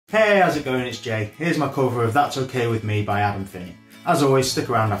Hey, how's it going? It's Jay. Here's my cover of That's Okay With Me by Finney. As always, stick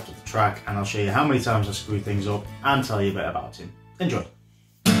around after the track and I'll show you how many times I screw things up and tell you a bit about him. Enjoy.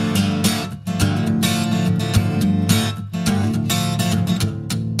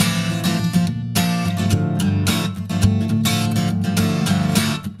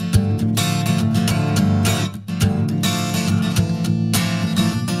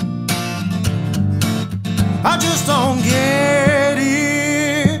 I just don't get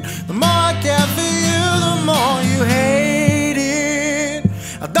it. The more I care for you, the more you hate it.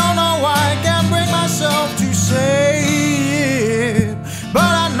 I don't know why I can't bring myself to say it, but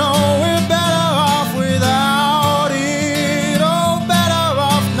I know we're better off without it. Oh, better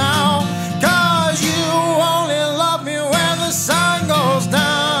off now, 'cause you only love me when the sun goes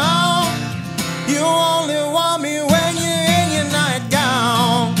down. You only want me when you're in your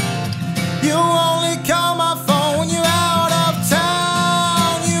nightgown. You only call my phone when you're out of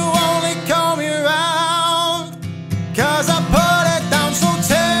town. You only call me around 'cause I put it down. So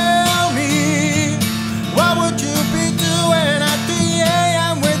tell me, what would you be doing at 3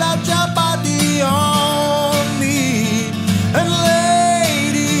 a.m. without your body on me? And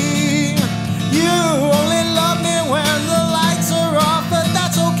lady, you only love me when the lights are off, but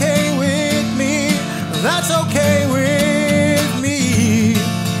that's okay with me. That's okay with me.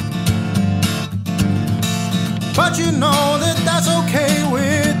 But you know that that's okay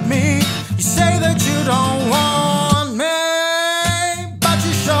with me. You say that you don't want me, but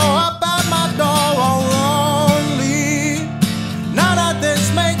you show up at my door all lonely. None of this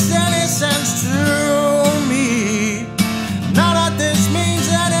makes any sense to me. None of this means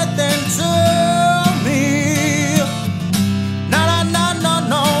anything to me. No, no, no, no,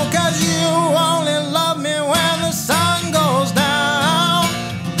 no, 'cause you only love me when the sun goes down.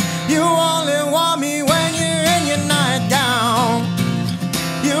 You only want me when you're in your nightgown.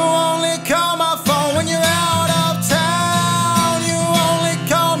 You only call my phone when you're out of town. You only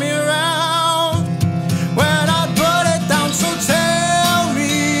call me around when I put it down. So tell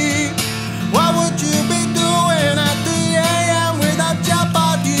me, what would you be doing at 3 a.m. without your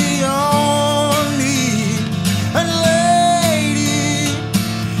body on me? And lady,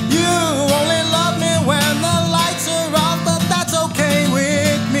 you only love me when the lights are off, but that's okay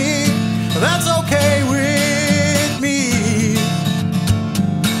with me. That's okay with me.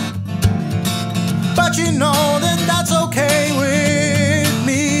 But you know that that's okay with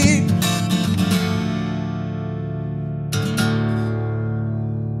me.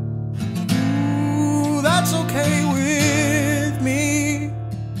 Ooh, that's okay with me.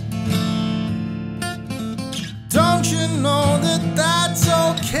 Don't you know that that's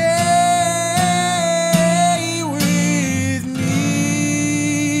okay with me?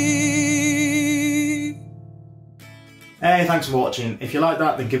 Hey, thanks for watching. If you like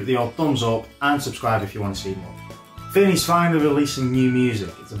that, then give it the old thumbs up and subscribe if you want to see more. Finney's finally releasing new music.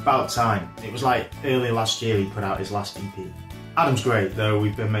 It's about time. It was like early last year he put out his last EP. Adam's great, though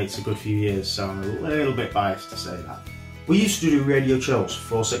we've been mates a good few years, so I'm a little bit biased to say that. We used to do Radio Chills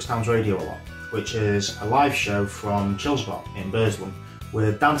for £6 Radio a lot, which is a live show from Chillspot in Burslem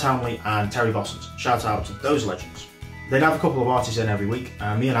with Dan Townley and Terry Bossons. Shout out to those legends. They'd have a couple of artists in every week,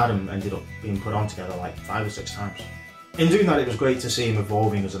 and me and Adam ended up being put on together like 5 or 6 times. In doing that, it was great to see him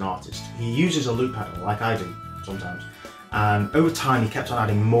evolving as an artist. He uses a loop pedal, like I do sometimes, and over time he kept on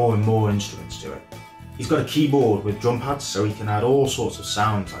adding more and more instruments to it. He's got a keyboard with drum pads, so he can add all sorts of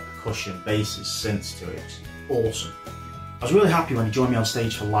sounds like percussion, basses, synths to it. It's awesome. I was really happy when he joined me on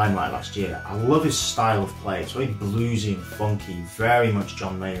stage for Limelight last year. I love his style of play. It's very bluesy and funky, very much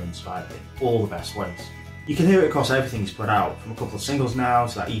John Mayer inspired in all the best ways. You can hear it across everything he's put out, from a couple of singles now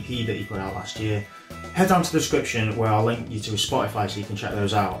to that EP that he put out last year. Head down to the description where I'll link you to his Spotify so you can check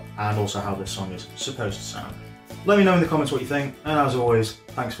those out, and also how this song is supposed to sound. Let me know in the comments what you think, and as always,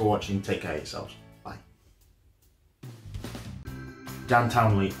 thanks for watching, take care of yourselves. Bye. Dan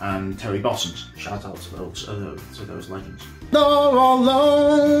Townley and Terry Bossons, shout out to those legends. They're all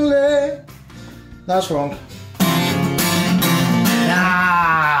lonely. That's wrong.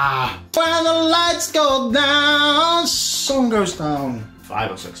 Ah, when the lights go down, sun goes down.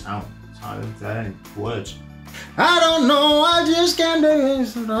 5 or 6 down. Any words. I don't know, I just can't do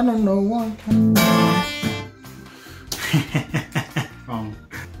this. I don't know what Wrong.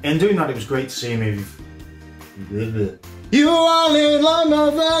 In doing that, it was great to see him move. You only love my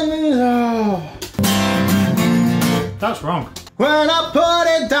family. That's wrong. When I put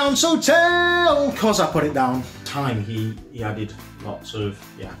it down, so tell. 'Cause I put it down. Time he added lots of,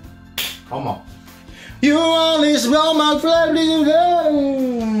 yeah. Come on. You only smell my flesh.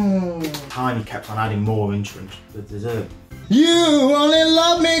 Tiny kept on adding more into the dessert. You only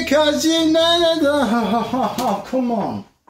love me cause you know. Come on.